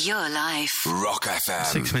music. Your life. Rock FM.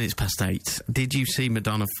 6 minutes past 8. Did you see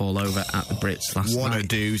Madonna fall over at the Brits last What night? a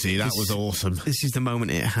doozy. That was awesome. This is the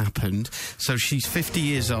moment it happened. So she's 50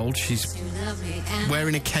 years old. She's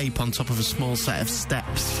wearing a cape on top of a small set of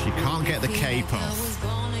steps. You can't get the cape off.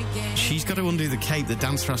 She's got to undo the cape. The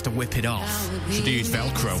dancer has to whip it off. Should use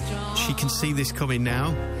Velcro. She can see this coming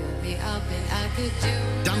now.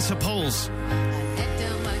 Dancer pulls.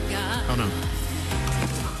 Oh, no.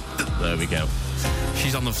 There we go.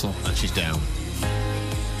 She's on the floor. And she's down.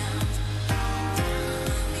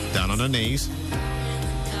 Down on her knees.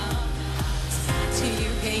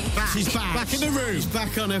 She's back. Back in the room. She's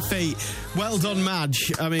back on her feet. Well done,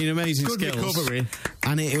 Madge. I mean, amazing Good skills. recovery.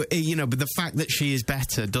 And, but the fact that she is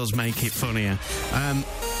better does make it funnier.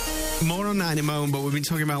 More on that in a moment, but we've been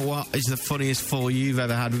talking about what is the funniest fall you've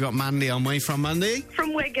ever had. We've got Mandy on. Where are you from, Mandy?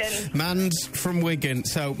 From Wigan. Man's from Wigan.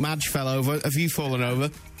 So, Madge fell over. Have you fallen over?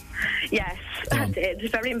 Yes, I did,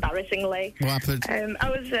 very embarrassingly. What happened? I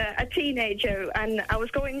was a teenager and I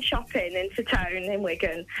was going shopping into town in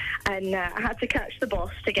Wigan, and I had to catch the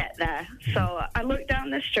bus to get there. So I looked down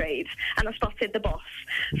the street and I spotted the bus.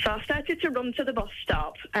 So I started to run to the bus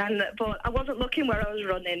stop, but I wasn't looking where I was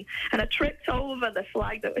running, and I tripped over the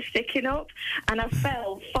flag that was sticking up, and I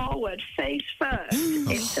fell forward face first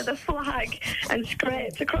into the flag and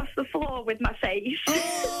scraped across the floor with my face.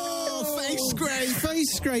 Oh,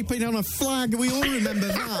 face scraping on a flag. We all remember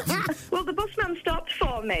that. Well, the busman stopped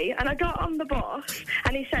for me, and I got on the bus,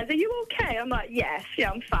 and he says, "Are you okay?" I'm like, "Yes,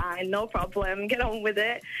 yeah, I'm fine, no problem, get on with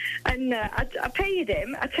it." And I paid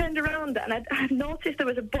him, I turned around, and I noticed there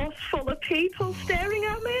was a bus full of people staring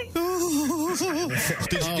at me.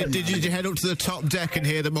 Did you head up to the top deck and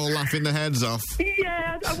hear them all laughing their heads off?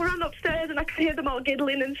 Yeah, I ran upstairs, and I could hear them all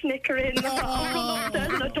giggling and snickering, and I thought, I'll run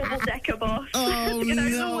upstairs in a double-decker bus. Oh, Get out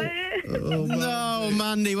of the no. way. No,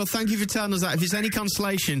 Mandy. Well, thank you for telling us that. If it's any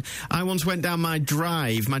consolation, I once went down my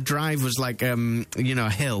drive. My drive was like, a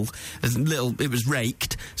hill. It was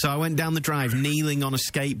raked. So I went down the drive kneeling on a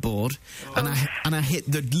skateboard, and I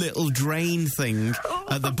hit the little drain thing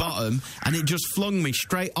at the bottom, and it just flung me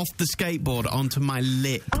straight off the skateboard onto my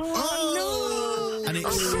lip. And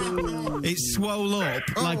it swole up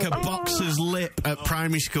like a boxer's lip at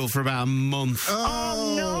primary school for about a month.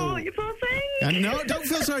 Oh, no, you poor thing. No, don't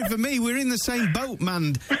feel sorry for me. We're in the same boat,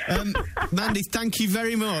 Mandy. Mandy, thank you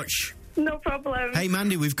very much. No problem. Hey,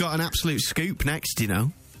 Mandy, we've got an absolute scoop next, you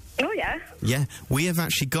know. Oh, yeah? Yeah, we have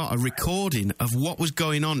actually got a recording of what was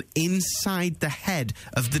going on inside the head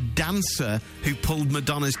of the dancer who pulled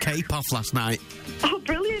Madonna's cape off last night. Oh,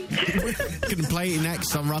 brilliant. Gonna play it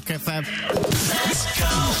next on Rock FM. Let's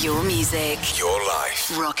go. Your music. Your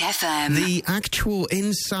life. Rock FM. The actual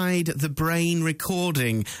inside the brain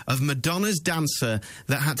recording of Madonna's dancer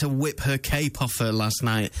that had to whip her cape off her last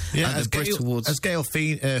night at the Bristol Woods. As Gail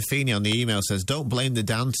Feeney on the email says, don't blame the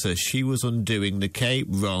dancer. She was undoing the cape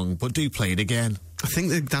wrong, but do play it again. I think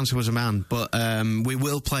the dancer was a man, but we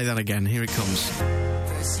will play that again. Here it comes.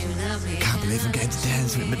 Can't believe I'm getting to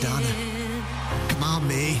dance with Madonna. Come on,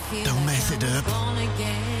 me. Don't mess it up.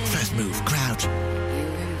 First move, crouch.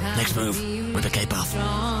 Next move, whip the cape off.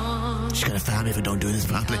 She's gonna frown me if I don't do this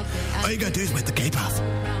properly. All you gotta do is whip the cape off.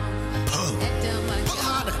 Pull. Pull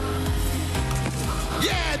harder.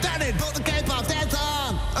 Yeah, done it. Pull the cape off. Dance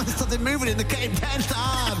on. There's something moving in the cape. Dance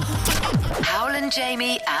on. Hywel and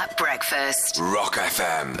Jamie at breakfast. Rock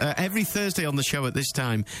FM. Every Thursday on the show at this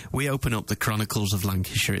time, we open up the Chronicles of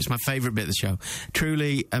Lancashire. It's my favourite bit of the show.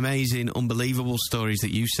 Truly amazing, unbelievable stories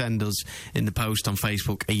that you send us in the post on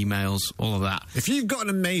Facebook, emails, all of that. If you've got an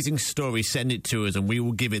amazing story, send it to us and we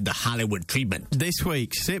will give it the Hollywood treatment. This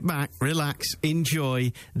week, sit back, relax,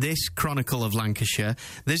 enjoy this Chronicle of Lancashire.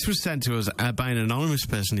 This was sent to us by an anonymous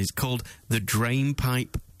person. It's called The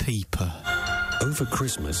Drainpipe Peeper. Over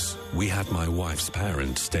Christmas, we had my wife's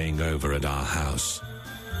parents staying over at our house.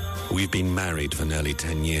 We've been married for nearly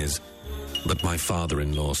 10 years, but my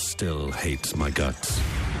father-in-law still hates my guts.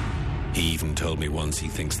 He even told me once he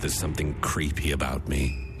thinks there's something creepy about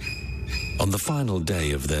me. On the final day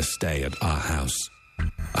of their stay at our house,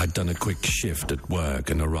 I'd done a quick shift at work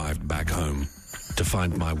and arrived back home to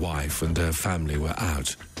find my wife and her family were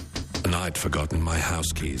out, and I'd forgotten my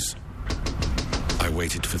house keys. I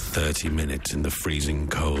waited for 30 minutes in the freezing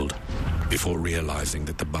cold before realizing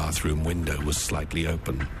that the bathroom window was slightly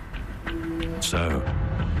open. So,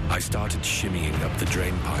 I started shimmying up the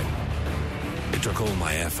drain pipe. It took all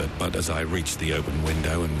my effort, but as I reached the open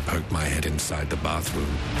window and poked my head inside the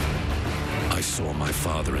bathroom, I saw my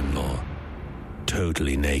father-in-law,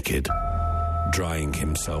 totally naked, drying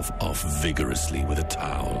himself off vigorously with a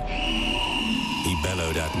towel. He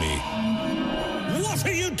bellowed at me, "What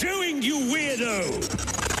are you doing, you weirdo?"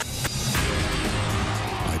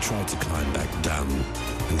 I tried to climb back down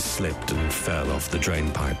and slipped and fell off the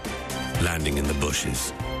drain pipe, landing in the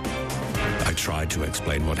bushes. I tried to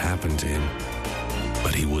explain what happened to him,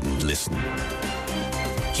 but he wouldn't listen.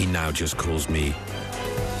 He now just calls me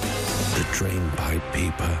the drain pipe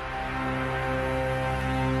peeper.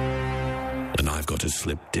 And I've got a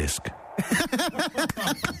slip disc.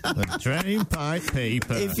 The drain pipe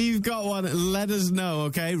peeper. If you've got one, let us know,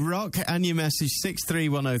 okay? Rock and your message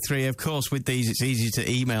 63103. Of course, with these, it's easy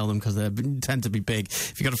to email them because they tend to be big.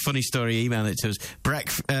 If you've got a funny story, email it to us.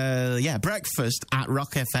 Breakfast at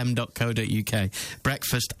rockfm.co.uk.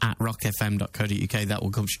 Breakfast at rockfm.co.uk. That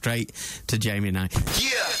will come straight to Jamie and I. Yeah.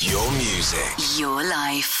 Your music. Your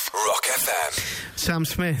life. Rock FM. Sam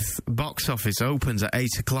Smith, box office opens at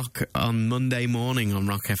 8 o'clock on Monday morning on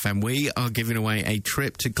Rock FM. We are giving away a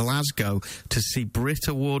trip to Glasgow to see Brit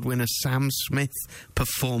Award winner Sam Smith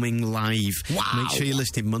performing live. Wow. Make sure you're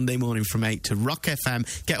listening Monday morning from 8 to Rock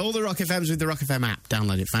FM. Get all the Rock FMs with the Rock FM app.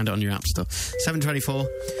 Download it, find it on your app store. 7:24.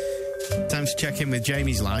 Time to check in with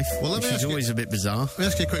Jamie's life, which is always a bit bizarre. Let me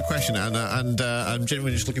ask you a quick question, and I'm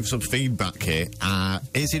genuinely just looking for some feedback here.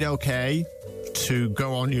 Is it okay to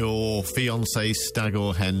go on your fiance's stag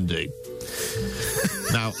or hen do?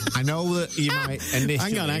 Now, I know that you might initially...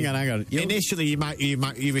 Hang on. Initially,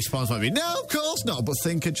 your response might be, no, of course not, but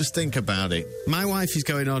just think about it. My wife is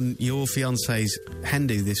going on your fiance's hen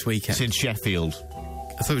do this weekend. It's in Sheffield.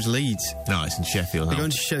 I thought it was Leeds. No, it's in Sheffield. They're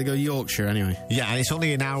going to go Yorkshire anyway. Yeah, and it's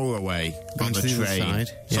only an hour away on the other train. side.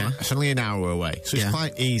 So Yeah. it's only an hour away. So it's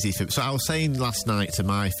quite easy. So I was saying last night to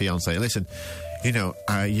my fiancée, listen,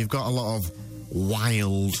 you've got a lot of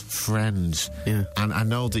wild friends. Yeah. And I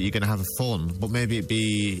know that you're going to have fun, but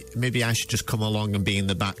maybe I should just come along and be in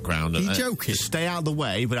the background. Are you joking? Stay out of the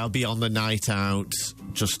way, but I'll be on the night out.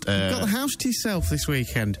 Just You've got the house to yourself this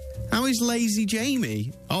weekend. How is lazy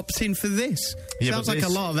Jamie opting for this? Yeah, Sounds but like a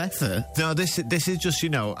lot of effort. No, this is just,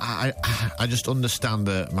 I just understand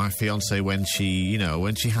that my fiancée, when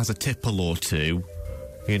she has a tipple or two,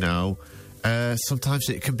 sometimes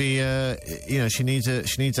it can be, she needs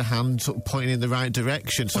a hand sort of pointing in the right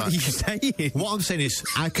direction. So What are you saying? What I'm saying is,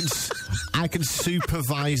 I can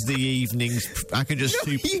supervise the evenings. I can just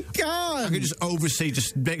You can't. I can just oversee,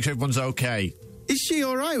 just make sure everyone's okay. Is she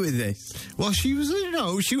all right with this? Well, she was,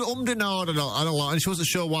 she ummed and ahed and a lot, and she wasn't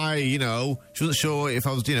sure why, she wasn't sure if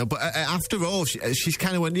I was, but after all, she's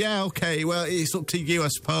kind of went, yeah, okay, well, it's up to you, I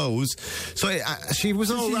suppose. So she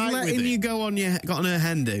was all right with it. She's letting you go on her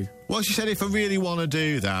hen do? Well, she said, if I really want to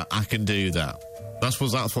do that, I can do that. That's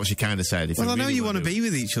what she kind of said. Well, I know you want to be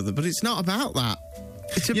with each other, but it's not about that.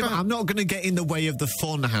 It's about... Yeah, but I'm not going to get in the way of the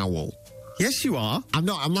fun, Hywel. Yes, you are. I'm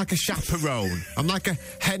not. I'm like a chaperone. I'm like a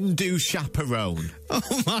hen-do chaperone.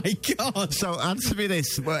 Oh, my God. So answer me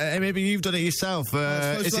this. Maybe you've done it yourself.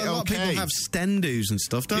 Is it a lot okay? of people have sten-dos and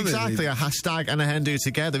stuff, don't Exactly. they? A hashtag and a hen-do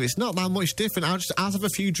together. It's not that much different. I'll have a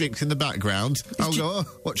few drinks in the background. I'll go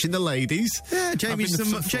watching the ladies. Yeah, Jamie's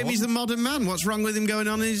the modern man. What's wrong with him going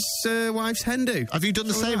on his wife's hen-do? Have you done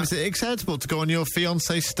the same? Is it acceptable to go on your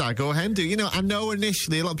fiance's stag or hen-do? I know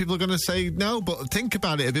initially a lot of people are going to say no, but think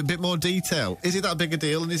about it a bit more detail. Is it that big a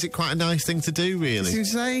deal, and is it quite a nice thing to do, really? It's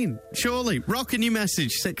insane. Surely. Rock a new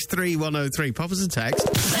message, 63103. Pop us a text.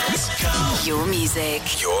 Let's go. Your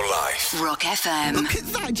music. Your life. Rock FM. Look at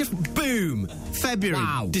that, just boom. February.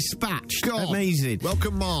 Wow. Dispatched. God. Amazing.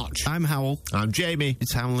 Welcome, March. I'm Hywel. I'm Jamie.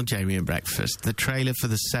 It's Hywel and Jamie at breakfast. The trailer for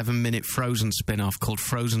the 7-minute Frozen spin-off called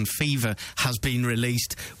Frozen Fever has been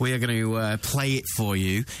released. We are going to play it for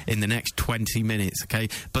you in the next 20 minutes, okay?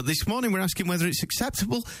 But this morning we're asking whether it's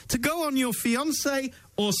acceptable to go on your fiancé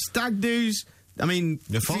or stag do's. I mean,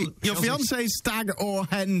 your fiance's stag or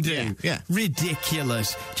hen do. Yeah.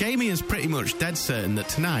 Ridiculous. Jamie is pretty much dead certain that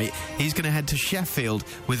tonight he's going to head to Sheffield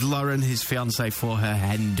with Lauren, his fiancée, for her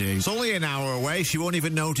hen do. It's only an hour away. She won't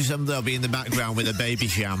even notice them. They'll be in the background with a baby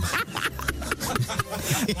sham.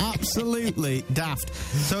 Absolutely daft.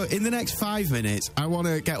 So in the next 5 minutes, I want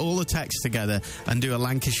to get all the texts together and do a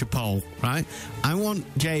Lancashire poll, right? I want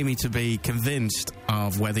Jamie to be convinced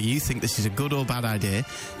of whether you think this is a good or bad idea.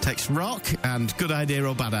 Text rock and good idea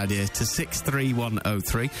or bad idea to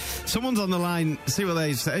 63103. Someone's on the line. See what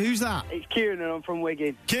they say. Who's that? It's Kieran and I'm from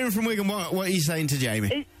Wigan. Kieran from Wigan. What are you saying to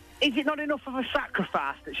Jamie? Is it not enough of a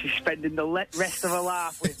sacrifice that she's spending the rest of her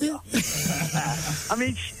life with you? I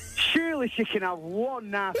mean, surely she can have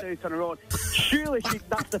one night out on her own. Surely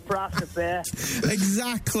that's the price to pay.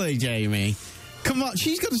 Exactly, Jamie. Come on,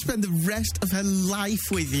 she's got to spend the rest of her life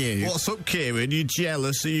with you. What's up, Kieran? You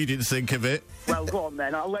jealous so you didn't think of it? Well, go on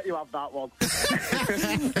then. I'll let you have that one.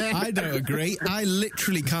 I don't agree. I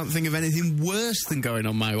literally can't think of anything worse than going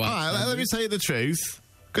on my wife. All right, let me tell you the truth.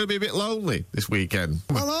 Going to be a bit lonely this weekend.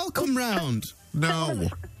 Well, I'll come round. No.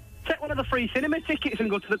 Take one of the free cinema tickets and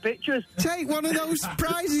go to the pictures. Take one of those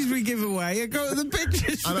prizes we give away and go to the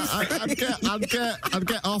pictures. I'd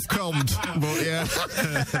get off-commed, but yeah.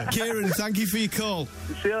 Kieran, thank you for your call.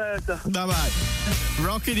 See you later. Bye-bye.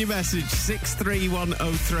 Rocking your message,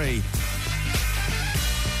 63103.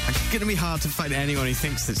 It's going to be hard to find anyone who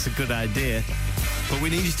thinks that's a good idea, but we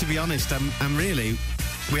need you to be honest. I'm really...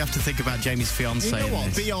 We have to think about Jamie's fiancée. You know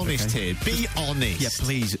what? Be honest here. Be honest. Yeah,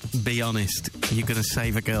 please, be honest. You're going to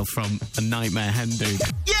save a girl from a nightmare hen dude.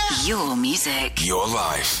 Yeah! Your music. Your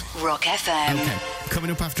life. Rock FM. Okay,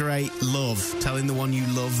 coming up after 8, love. Telling the one you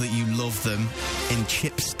love that you love them in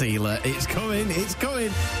Chip Stealer. It's coming.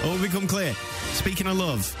 All become clear. Speaking of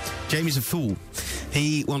love, Jamie's a fool.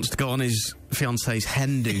 He wants to go on his fiance's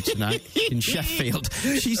hen do tonight in Sheffield.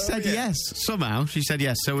 She said yes. Somehow, she said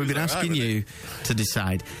yes. So we've been asking you to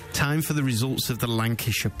decide. Time for the results of the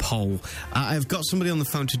Lancashire poll. I've got somebody on the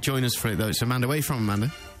phone to join us for it, though. It's Amanda. Where are you from,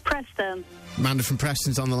 Amanda? Preston. Amanda from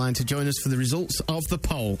Preston's on the line to join us for the results of the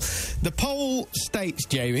poll. The poll states,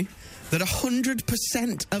 Jamie, that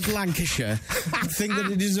 100% of Lancashire think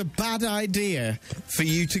that it is a bad idea for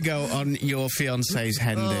you to go on your fiance's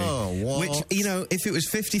hen do. Oh, what? Which, you know, if it was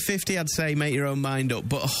 50-50, I'd say make your own mind up.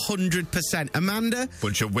 But 100%. Amanda?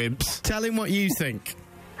 Bunch of wimps. Tell him what you think.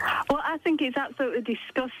 Well, I think it's absolutely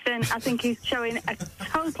disgusting. I think he's showing a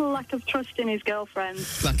total lack of trust in his girlfriend.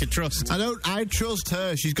 Lack of trust. I trust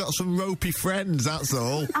her. She's got some ropey friends, that's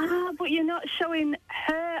all. But you're not showing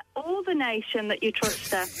her or the nation that you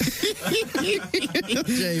trust her.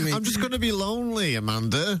 Jamie. I'm just going to be lonely,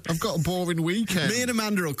 Amanda. I've got a boring weekend. Me and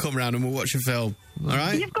Amanda will come round and we'll watch a film. All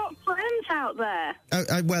right? You've got friends out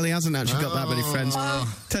there. Well, he hasn't actually got that many friends.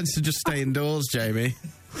 Tends to just stay indoors, Jamie.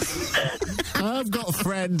 I've got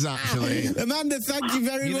friends, actually. Amanda, thank you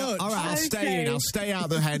very much. All right, I'll stay in. I'll stay out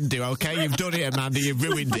the hen do, okay? You've done it, Amanda. You've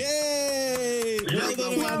ruined it. Yay! Well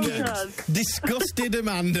done, Amanda. Well done. Disgusted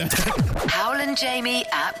Amanda. Hywel and Jamie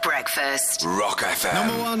at breakfast. Rock FM.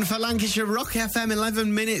 Number 1 for Lancashire, Rock FM,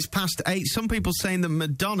 11 minutes past 8. Some people saying that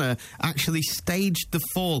Madonna actually staged the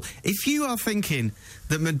fall. If you are thinking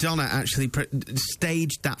that Madonna actually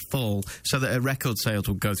staged that fall so that her record sales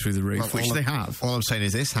would go through the roof, which they have. All I'm saying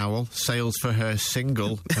is this, Hywel. Sales for her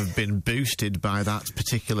single have been boosted by that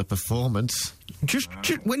particular performance. Just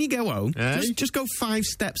when you go home, just go 5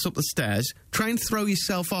 steps up the stairs, try and throw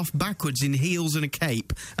yourself off backwards in heels and a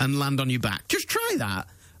cape and land on your back. Just try that.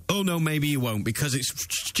 Oh, no, maybe you won't, because it's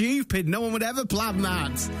stupid. No one would ever plan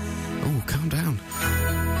that. Oh, calm down.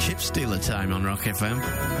 Chip Stealer time on Rock FM.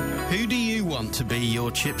 Who do you want to be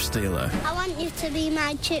your chip stealer? I want you to be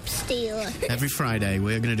my chip stealer. Every Friday,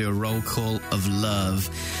 we're going to do a roll call of love.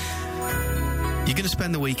 You're going to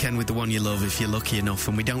spend the weekend with the one you love if you're lucky enough,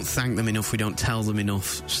 and we don't thank them enough, we don't tell them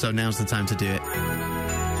enough, so now's the time to do it.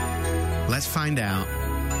 Let's find out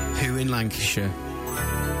who in Lancashire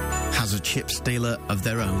has a chip stealer of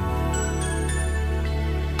their own.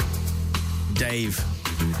 Dave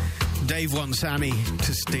wants Annie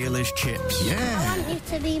to steal his chips. I want you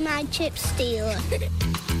to be my chip stealer.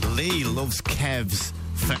 Lee loves Kevs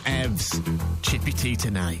for Evs. Chippy tea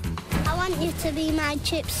tonight. I want you to be my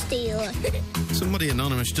chip stealer. Somebody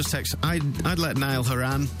anonymous just texts, I'd let Niall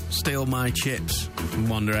Horan steal my chips from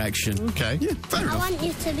One Direction. Okay. Yeah, fair enough. I want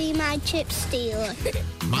you to be my chip stealer.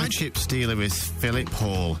 My chip stealer is Philip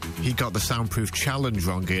Hall. He got the soundproof challenge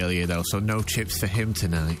wrong earlier, though, so no chips for him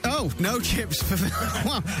tonight. Oh, no chips for...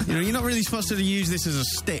 Well, you know, you're not really supposed to use this as a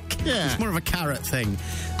stick. Yeah. It's more of a carrot thing.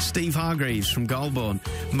 Steve Hargreaves from Goulburn.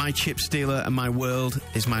 My chip stealer and my world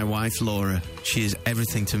is my wife, Laura. She is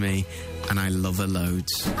everything to me, and I love her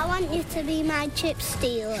loads. I want you to be my chip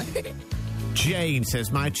stealer. Jane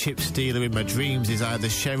says, my chip stealer in my dreams is either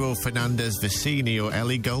Cheryl Fernandez Vicini or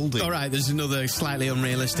Ellie Goulding. All right, there's another slightly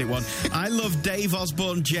unrealistic one. I love Dave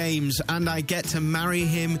Osborne James, and I get to marry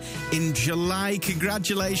him in July.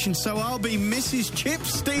 Congratulations. So I'll be Mrs. Chip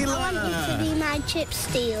Stealer. I want you to be my chip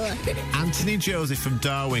stealer. Anthony Joseph from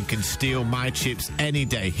Darwin can steal my chips any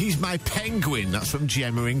day. He's my penguin. That's from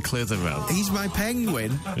Gemma in Clitheroe. He's my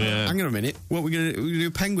penguin? Yeah. Hang on a minute. What, we're going to do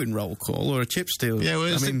a penguin roll call or a chip steal? Yeah,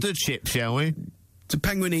 well, the chip, shall we? It's a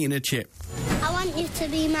penguin eating a chip. I want you to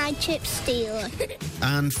be my chip stealer.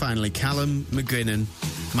 And finally, Callum McGrinnan,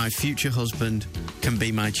 my future husband, can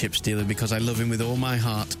be my chip stealer because I love him with all my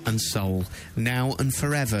heart and soul. Now and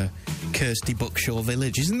forever, Kirsty Buckshaw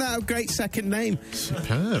Village. Isn't that a great second name?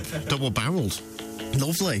 Superb. Double-barrelled.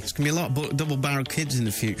 Lovely. It's going to be a lot of double-barreled kids in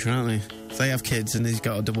the future, aren't they? If they have kids and he's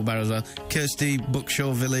got a double barrel as well. Kirsty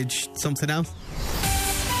Buckshaw Village, something else?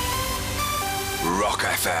 Rock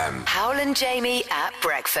FM. Hywel and Jamie at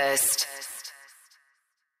breakfast.